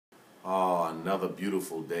Oh, another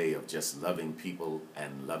beautiful day of just loving people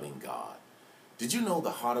and loving God. Did you know the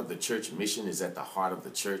heart of the church mission is at the heart of the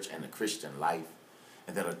church and the Christian life?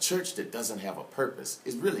 And that a church that doesn't have a purpose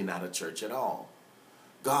is really not a church at all.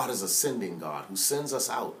 God is a sending God who sends us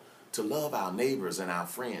out to love our neighbors and our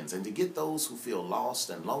friends and to get those who feel lost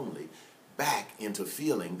and lonely back into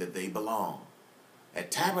feeling that they belong. At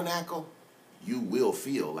Tabernacle, you will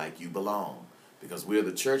feel like you belong because we're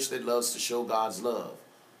the church that loves to show God's love.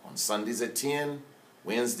 On Sundays at 10,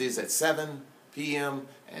 Wednesdays at 7 p.m.,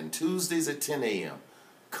 and Tuesdays at 10 a.m.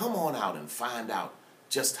 Come on out and find out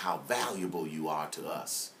just how valuable you are to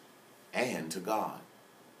us and to God.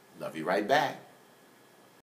 Love you right back.